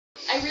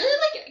I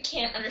really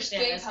can't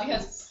understand this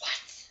because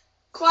what?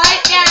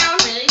 Quiet down.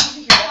 Really? Did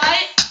you hear that?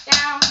 Quiet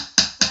down.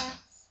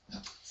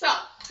 So,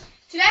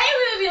 today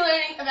we will be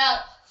learning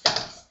about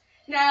cells.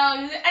 Now,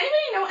 does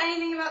anybody know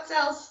anything about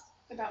cells?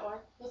 About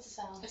what? What's a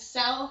cell? A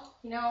cell,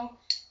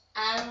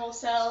 animal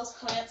cells,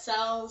 plant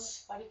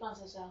cells. Why do you want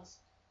cells?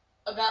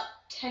 About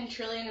 10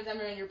 trillion of them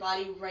are in your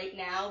body right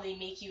now. They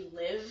make you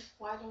live.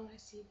 Why don't I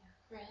see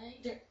that? Really?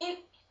 They're in.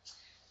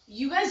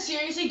 You guys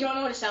seriously don't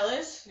know what a cell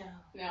is? No.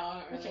 No,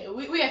 not really.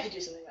 Okay, we have to do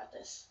something about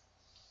this.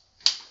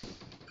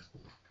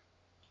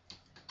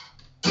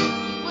 You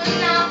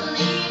would not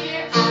believe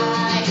your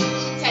eyes.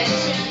 10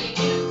 trillion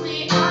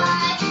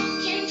nuclei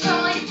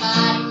control your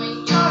body when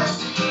you're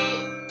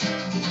asleep.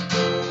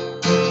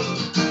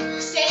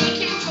 Say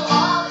control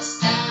all the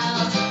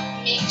cells.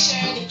 Make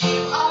sure that you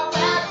are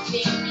well.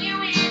 They can be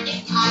weird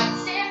if I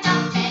stand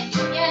up and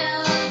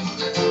yell.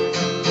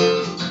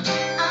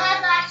 I'd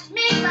like to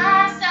make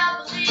myself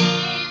believe.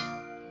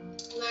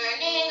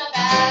 Learning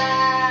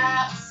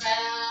about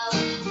cells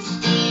is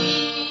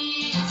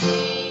easy.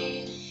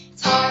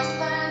 It's hard to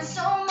learn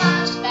so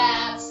much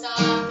about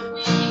stuff that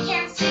we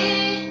can't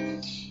see.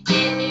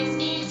 It is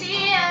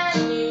easier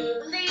than you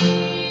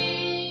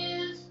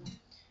believe.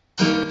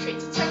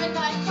 Traits determined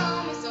by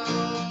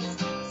chromosomes.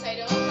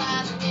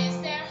 Cytoplasm is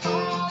their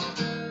home,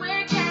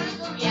 where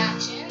chemical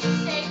reactions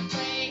take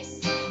place.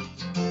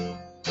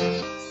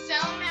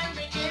 Cell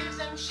membrane gives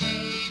them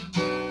shape.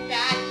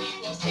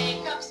 Vacuoles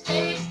take up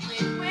space.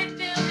 Liquid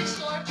fills their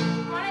stored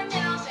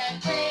ornamentals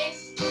and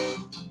place.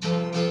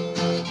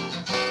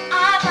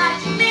 I'd like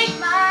to make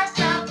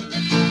myself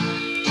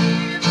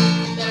believe.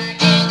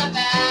 Learning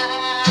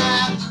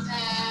about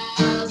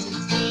cells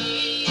is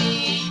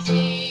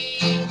easy.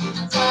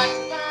 It's hard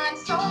to learn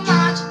so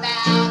much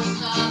about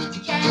stuff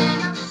you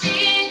cannot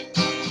see.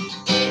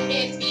 It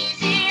is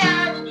easier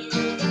than you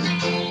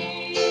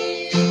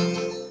believe.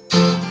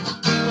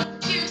 What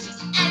produces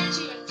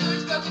energy when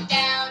food's broken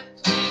down?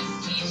 Please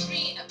teach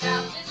me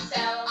about this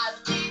cell. I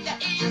believe that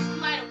is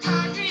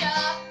mitochondria.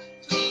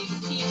 Please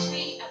teach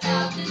me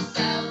about this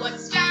cell.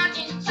 What's found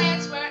in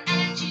plants where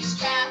energy's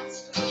trapped?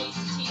 Please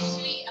teach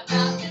me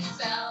about this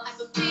cell. I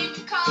believe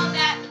we call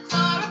that the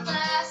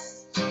chloroplast.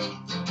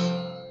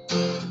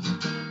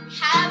 We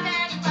have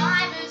many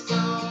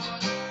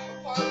ribosomes.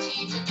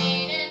 Proteins are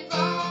made and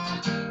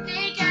grown.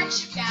 They get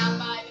shipped out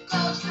by the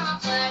Golgi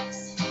complex.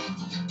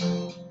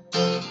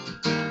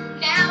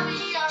 Now we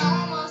are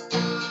almost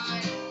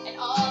done, and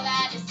all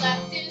that is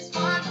left is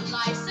one. The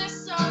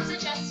lysosomes are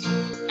just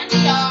and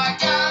we are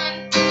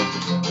done.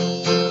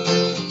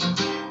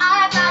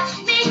 I'd like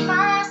to make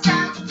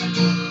myself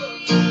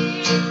believe.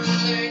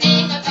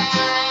 Learning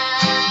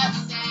about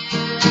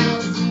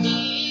cells is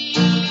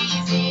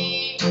easy.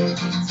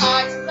 It's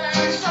hard to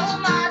learn so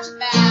much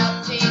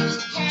about things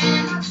you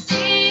cannot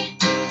see.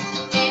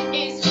 It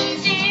is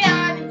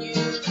easier than you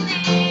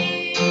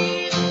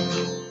believe.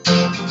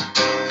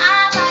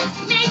 I'd like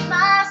to make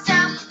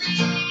myself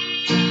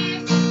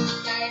believe.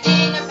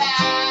 Learning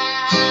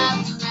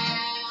about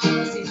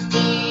cells is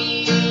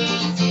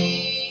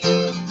easy.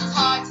 It's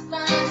hard to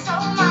learn so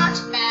much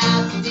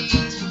about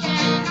things you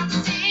cannot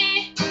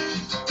see.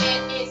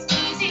 It is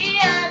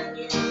easier than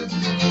you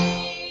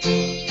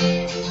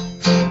believe.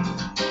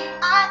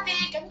 I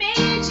think I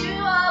made you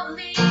all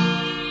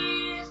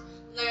believe.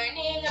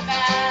 Learning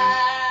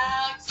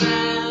about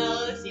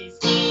cells is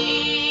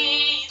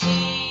easy.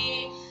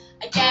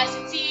 I guess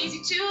it's easy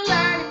to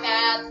learn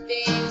about the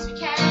things we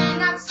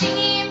cannot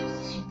see,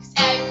 'cause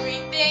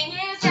everything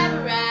is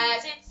ever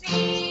as it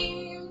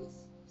seems.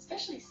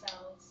 Especially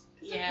cells.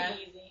 Yeah.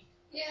 Easy.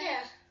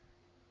 Yeah.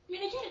 I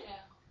mean, I get it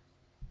now.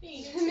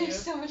 It makes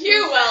so much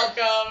You're sense.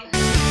 welcome.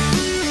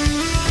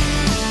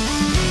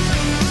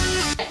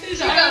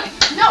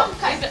 No,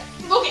 guys,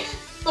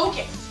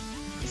 focus.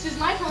 This is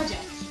my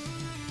project.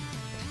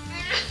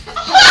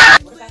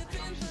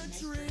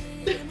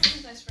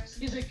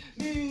 He's like,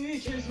 me,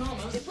 here's mama.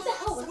 What the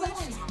hell? What about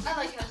my mom? I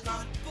like his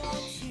mom.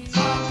 It's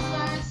hard to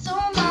learn so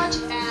much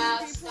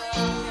about stuff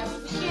that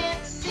we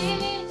can't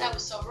see. That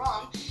was so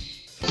wrong.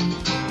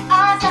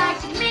 I'd like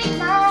to make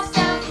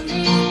myself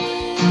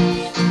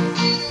believe.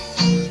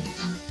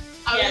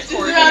 Yeah, I was just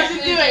Courtney. about to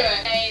do it.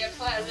 Hey, the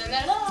pleasant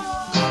at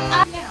all.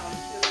 Now,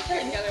 put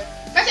it together.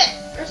 That's it.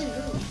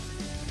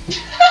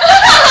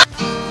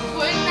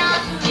 Would not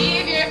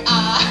believe your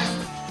eyes.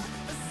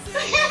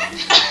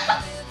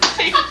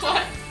 Take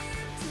one.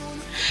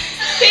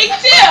 Take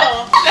two.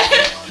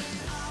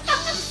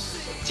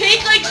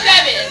 Take like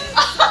 7.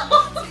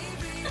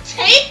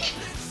 Take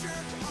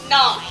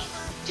 9.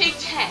 Take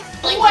 10.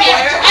 Like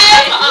Where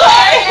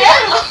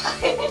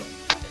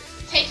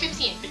Take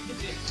 15.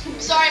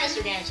 Sorry,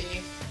 Mr.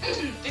 Ganji.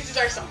 This is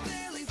our song.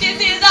 This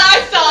is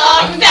our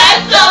song.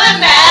 That's all that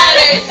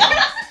matters.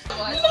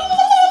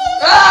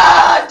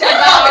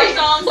 Our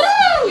song.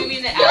 We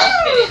mean the Alice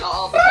did it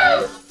all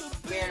because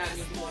we're not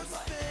using one.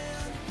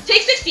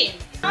 Take 16.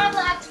 I'd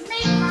like to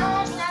make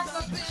myself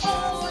look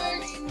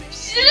forward.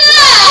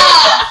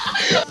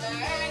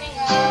 Learning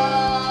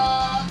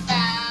all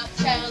about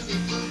cells.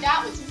 That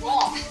was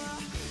wrong.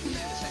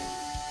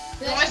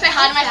 want to say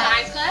hi to my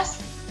science class?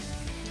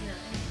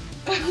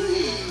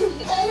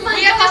 Oh my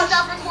We have to gosh.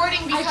 stop recording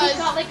I just because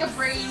got like a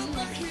brain,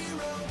 like,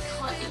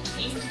 it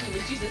came to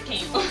me. Jesus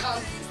came.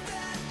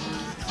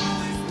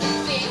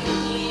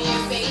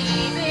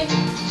 baby,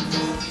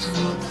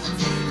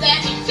 let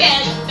me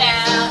tell you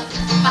about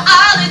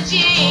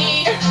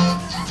biology.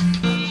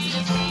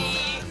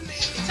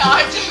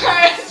 Time to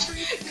first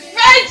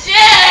Reggie!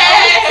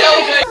 So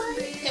good.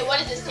 Okay, what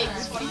does this take?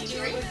 This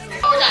 23? One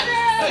more time.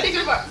 Take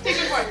 24. Take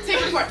 24. Take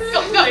 24. Go,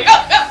 go, go,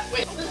 go.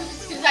 Wait.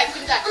 Skin tight,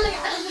 skin tight. Oh my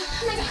god.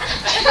 Oh my god.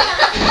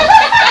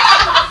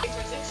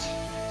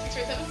 6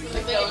 4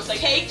 7. No, it's like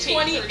Take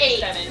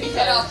 28. 37. We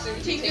cut off, so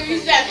take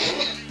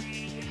 37.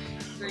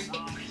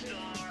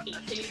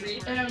 Take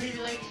 3. And I'm gonna be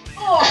like,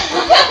 oh.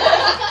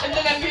 And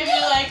then I'm gonna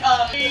be like,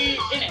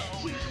 in it.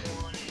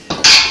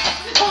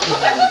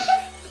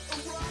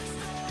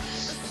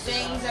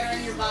 Things that are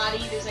in your body,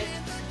 there's like,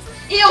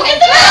 ew, get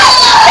the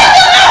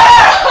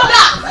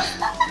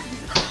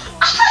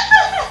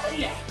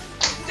Yeah.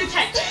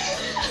 Detention.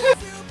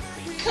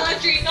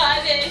 Country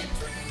garden.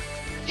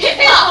 Hip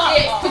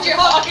hop. Put your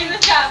hawk in the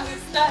sky.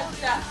 Move, stop,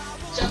 stop.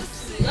 Jump to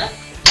the left.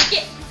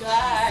 Get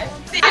glide.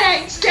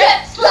 Bang,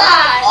 step,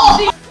 slide.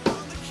 Oh.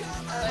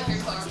 I like your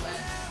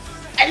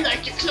chloroplast. I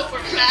like your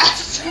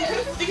chloroplast.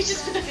 You can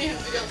just put that in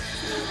the video.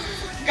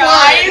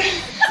 Guys,